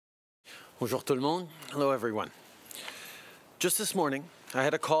Bonjour tout le monde. Hello everyone. Just this morning, I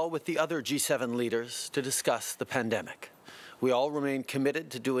had a call with the other G7 leaders to discuss the pandemic. We all remain committed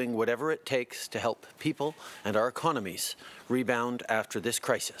to doing whatever it takes to help people and our economies rebound after this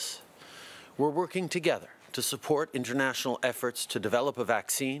crisis. We're working together to support international efforts to develop a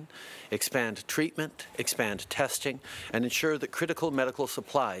vaccine, expand treatment, expand testing, and ensure that critical medical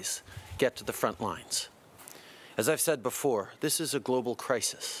supplies get to the front lines. As I've said before, this is a global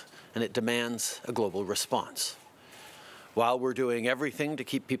crisis, and it demands a global response. While we're doing everything to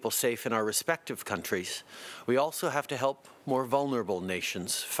keep people safe in our respective countries, we also have to help more vulnerable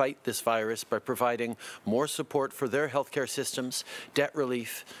nations fight this virus by providing more support for their healthcare systems, debt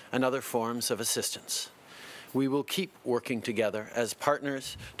relief, and other forms of assistance. We will keep working together as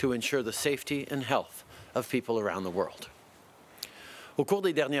partners to ensure the safety and health of people around the world. Au cours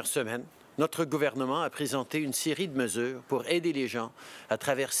des dernières semaines, notre gouvernement a présenté une série de mesures pour aider les gens à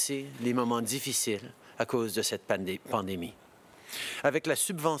traverser les moments difficiles à cause de cette pandémie. Avec la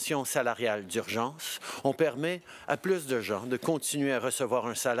subvention salariale d'urgence, on permet à plus de gens de continuer à recevoir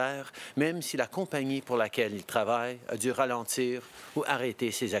un salaire, même si la compagnie pour laquelle ils travaillent a dû ralentir ou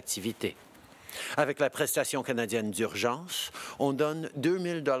arrêter ses activités. Avec la prestation canadienne d'urgence, on donne 2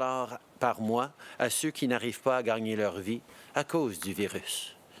 000 $ par mois à ceux qui n'arrivent pas à gagner leur vie à cause du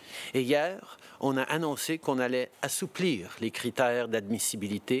virus. Et hier, on a annoncé qu'on allait assouplir les critères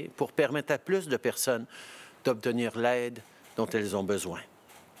d'admissibilité pour permettre à plus de personnes d'obtenir l'aide dont elles ont besoin.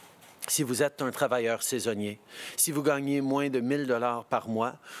 Si vous êtes un travailleur saisonnier, si vous gagnez moins de 1 000 $ par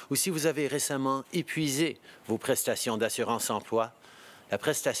mois ou si vous avez récemment épuisé vos prestations d'assurance-emploi, la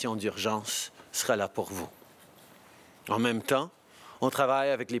prestation d'urgence sera là pour vous. En même temps, on travaille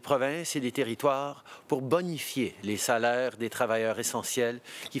avec les provinces et les territoires pour bonifier les salaires des travailleurs essentiels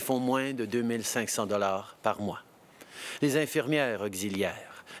qui font moins de 2 500 $ par mois. Les infirmières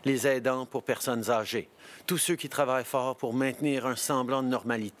auxiliaires, les aidants pour personnes âgées, tous ceux qui travaillent fort pour maintenir un semblant de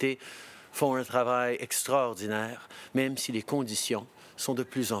normalité font un travail extraordinaire, même si les conditions sont de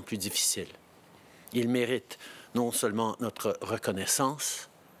plus en plus difficiles. Ils méritent non seulement notre reconnaissance,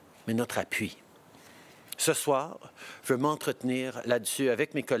 mais notre appui. Ce soir, je veux m'entretenir là-dessus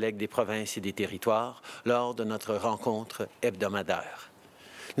avec mes collègues des provinces et des territoires lors de notre rencontre hebdomadaire.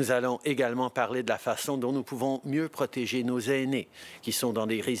 Nous allons également parler de la façon dont nous pouvons mieux protéger nos aînés qui sont dans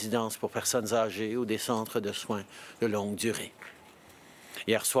des résidences pour personnes âgées ou des centres de soins de longue durée.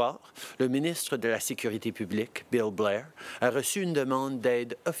 Hier soir, le ministre de la Sécurité publique, Bill Blair, a reçu une demande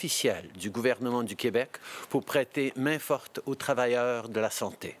d'aide officielle du gouvernement du Québec pour prêter main forte aux travailleurs de la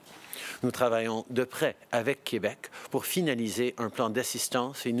santé. Nous travaillons de près avec Québec pour finaliser un plan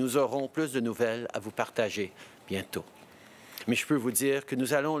d'assistance et nous aurons plus de nouvelles à vous partager bientôt. Mais je peux vous dire que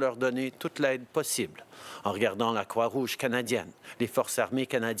nous allons leur donner toute l'aide possible en regardant la Croix-Rouge canadienne, les Forces armées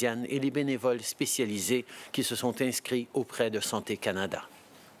canadiennes et les bénévoles spécialisés qui se sont inscrits auprès de Santé Canada.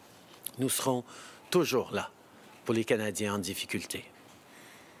 Nous serons toujours là pour les Canadiens en difficulté.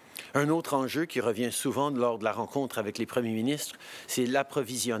 Un autre enjeu qui revient souvent lors de la rencontre avec les premiers ministres, c'est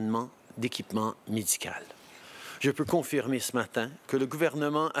l'approvisionnement d'équipements médicaux. Je peux confirmer ce matin que le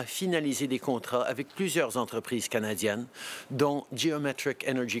gouvernement a finalisé des contrats avec plusieurs entreprises canadiennes, dont Geometric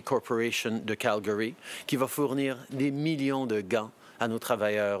Energy Corporation de Calgary, qui va fournir des millions de gants à nos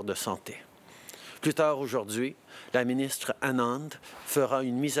travailleurs de santé. Plus tard aujourd'hui, la ministre Annonce fera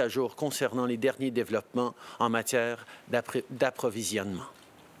une mise à jour concernant les derniers développements en matière d'approvisionnement.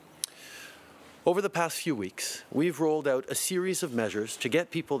 Over the past few weeks, we've rolled out a series of measures to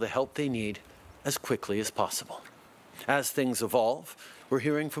get people the help they need as quickly as possible. As things evolve, we're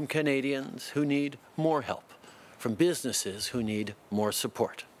hearing from Canadians who need more help, from businesses who need more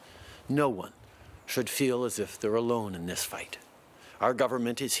support. No one should feel as if they're alone in this fight. Our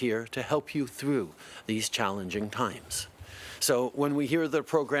government is here to help you through these challenging times. So when we hear the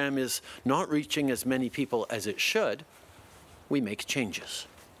program is not reaching as many people as it should, we make changes.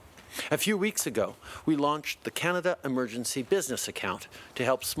 A few weeks ago, we launched the Canada Emergency Business Account to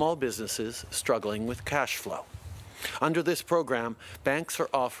help small businesses struggling with cash flow. Under this program, banks are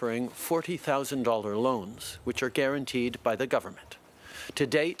offering $40,000 loans, which are guaranteed by the government. To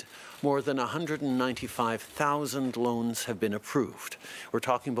date, more than 195,000 loans have been approved. We're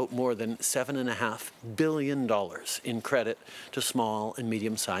talking about more than $7.5 billion in credit to small and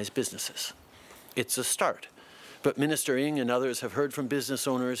medium-sized businesses. It's a start. But Minister Ng and others have heard from business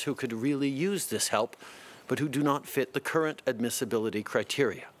owners who could really use this help, but who do not fit the current admissibility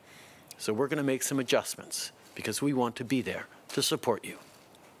criteria. So we're going to make some adjustments because we want to be there to support you.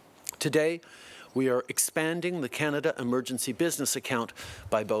 Today, we are expanding the Canada Emergency Business Account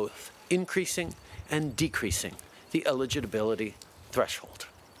by both increasing and decreasing the eligibility threshold.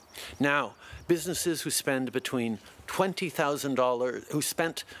 Now, businesses who spent between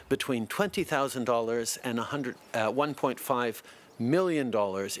 $20,000 and $1.5 million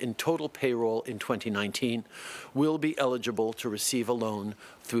in total payroll in 2019 will be eligible to receive a loan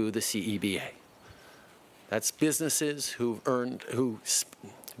through the CEBA. That's businesses who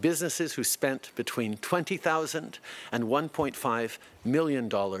spent between $20,000 and $1.5 million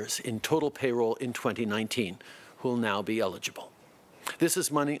in total payroll in 2019 who will now be eligible. This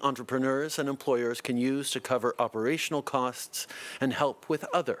is money entrepreneurs and employers can use to cover operational costs and help with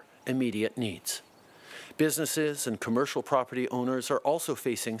other immediate needs. Businesses and commercial property owners are also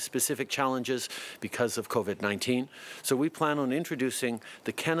facing specific challenges because of COVID-19, so we plan on introducing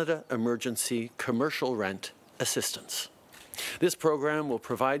the Canada Emergency Commercial Rent Assistance. This program will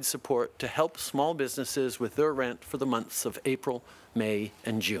provide support to help small businesses with their rent for the months of April, May,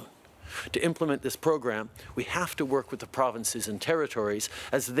 and June. To implement this program, we have to work with the provinces and territories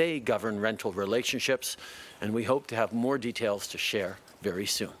as they govern rental relationships, and we hope to have more details to share very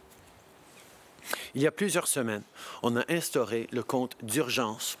soon. Il y a plusieurs semaines, on a instauré le compte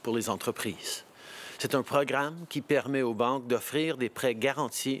d'urgence pour les entreprises. C'est un programme qui permet aux banques d'offrir des prêts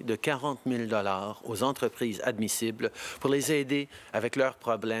garantis de 40 000 $ aux entreprises admissibles pour les aider avec leurs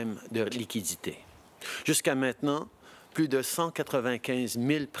problèmes de liquidité. Jusqu'à maintenant, plus de 195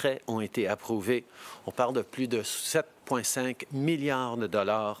 000 prêts ont été approuvés. On parle de plus de 7,5 milliards de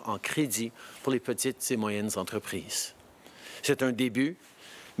dollars en crédit pour les petites et moyennes entreprises. C'est un début,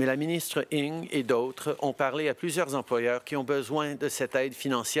 mais la ministre Ng et d'autres ont parlé à plusieurs employeurs qui ont besoin de cette aide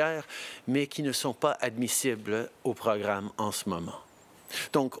financière, mais qui ne sont pas admissibles au programme en ce moment.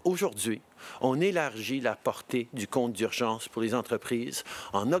 Donc aujourd'hui, on élargit la portée du compte d'urgence pour les entreprises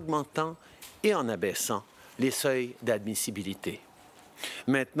en augmentant et en abaissant les seuils d'admissibilité.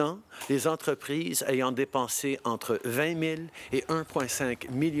 Maintenant, les entreprises ayant dépensé entre 20 000 et 1,5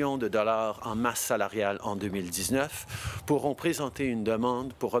 million de dollars en masse salariale en 2019 pourront présenter une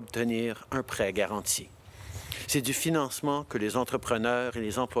demande pour obtenir un prêt garanti. C'est du financement que les entrepreneurs et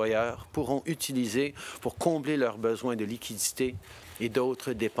les employeurs pourront utiliser pour combler leurs besoins de liquidité et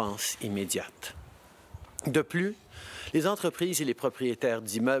d'autres dépenses immédiates. De plus, les entreprises et les propriétaires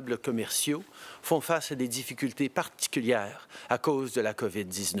d'immeubles commerciaux font face à des difficultés particulières à cause de la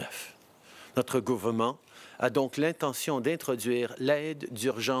COVID-19. Notre gouvernement a donc l'intention d'introduire l'aide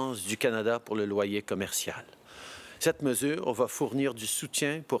d'urgence du Canada pour le loyer commercial. Cette mesure va fournir du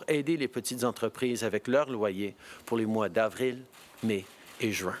soutien pour aider les petites entreprises avec leur loyer pour les mois d'avril, mai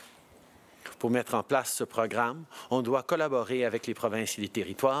et juin. Pour mettre en place ce programme, on doit collaborer avec les provinces et les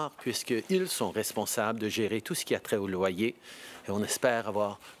territoires puisqu'ils sont responsables de gérer tout ce qui a trait au loyer et on espère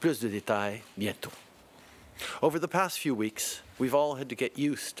avoir plus de détails bientôt. Over the past few weeks, we've all had to get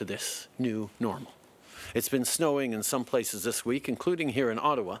used to this new normal. It's been snowing in some places this week, including here in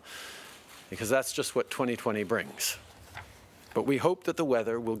Ottawa, because that's just what 2020 brings. But we hope that the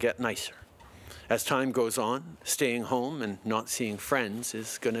weather will get nicer. As time goes on, staying home and not seeing friends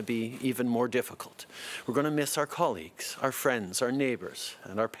is going to be even more difficult. We're going to miss our colleagues, our friends, our neighbors,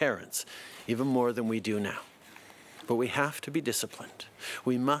 and our parents even more than we do now. But we have to be disciplined.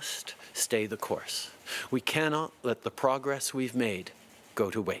 We must stay the course. We cannot let the progress we've made go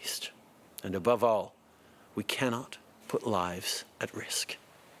to waste. And above all, we cannot put lives at risk.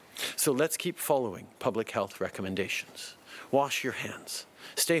 So let's keep following public health recommendations. Wash your hands.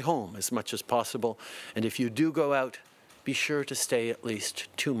 Stay home as much as possible, and if you do go out, be sure to stay at least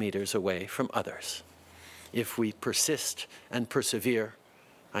 2 meters away from others. If we persist and persevere,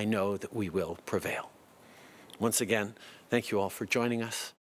 I know that we will prevail. Once again, thank you all for joining us.